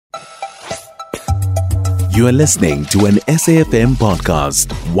You are listening to an SAFM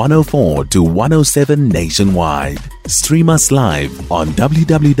podcast, 104 to 107 nationwide. Stream us live on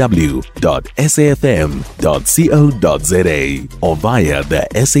www.safm.co.za or via the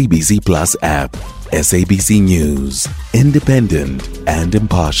SABC Plus app. SABC News, independent and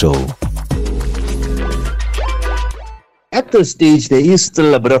impartial. At this stage, there is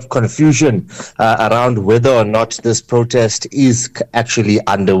still a bit of confusion around whether or not this protest is actually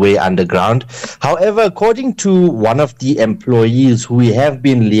underway underground. However, according to one of the employees who we have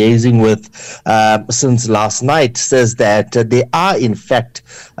been liaising with since last night, says that there are in fact,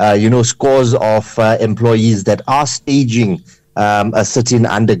 scores of employees that are staging a sit-in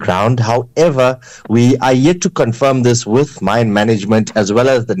underground. However, we are yet to confirm this with mine management as well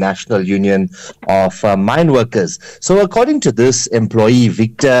as the National Union of Mine Workers. So according to this employee,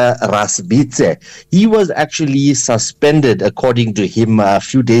 Victor Rasbitze, he was actually suspended, according to him, a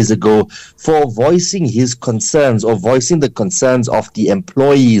few days ago for voicing his concerns or voicing the concerns of the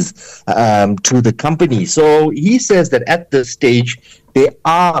employees to the company. So he says that at this stage, there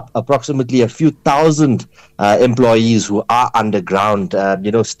are approximately a few thousand employees who are underground,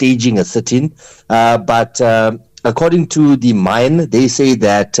 staging a sit-in. But according to the mine, they say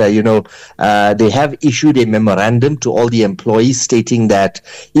that, they have issued a memorandum to all the employees stating that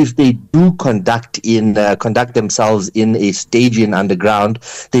if they do conduct themselves in a stage-in underground,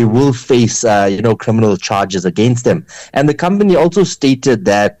 they will face, criminal charges against them. And the company also stated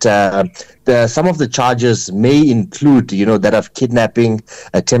that some of the charges may include, that of kidnapping,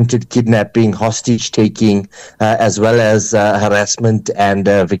 attempted kidnapping, hostage taking, as well as harassment and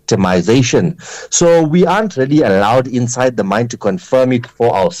victimization. So we aren't really allowed inside the mine to confirm it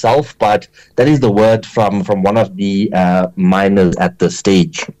for ourselves, but that is the word from one of the miners at this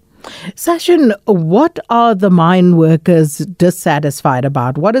stage. Sashin, what are the mine workers dissatisfied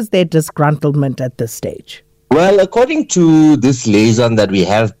about? What is their disgruntlement at this stage? Well, according to this liaison that we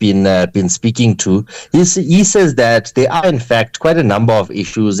have been speaking to, he says that there are in fact quite a number of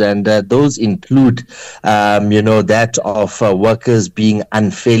issues, and those include, that of workers being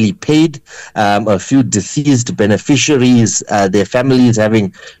unfairly paid, a few deceased beneficiaries, their families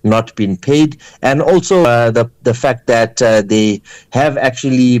having not been paid, and also the fact that they have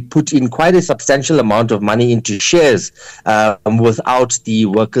actually put in quite a substantial amount of money into shares without the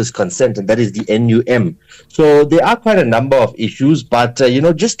workers' consent, and that is the NUM. So there are quite a number of issues, but,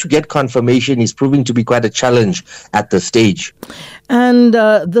 just to get confirmation is proving to be quite a challenge at this stage. And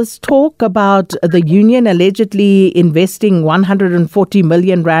this talk about the union allegedly investing 140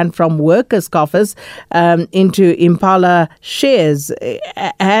 million rand from workers' coffers into Impala shares.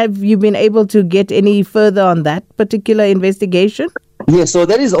 Have you been able to get any further on that particular investigation? Yeah, so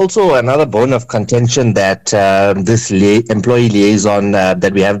that is also another bone of contention that this employee liaison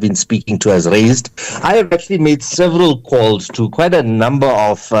that we have been speaking to has raised. I have actually made several calls to quite a number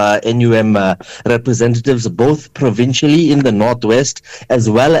of NUM representatives, both provincially in the Northwest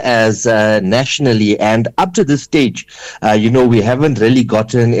as well as nationally. And up to this stage, we haven't really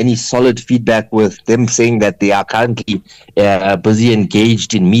gotten any solid feedback with them saying that they are currently busy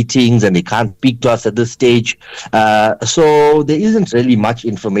engaged in meetings and they can't speak to us at this stage. So there isn't really much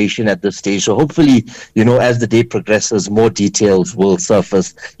information at this stage. So hopefully, as the day progresses, more details will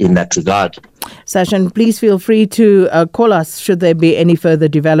surface in that regard. Sashin, please feel free to call us should there be any further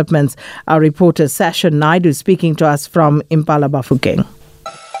developments. Our reporter Sashin Naidoo speaking to us from Impala Bafokeng.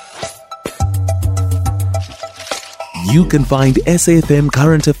 You can find SAFM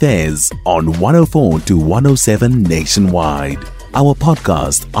Current Affairs on 104 to 107 nationwide. Our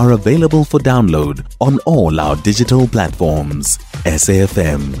podcasts are available for download on all our digital platforms.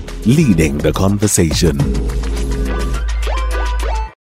 SAFM, leading the conversation.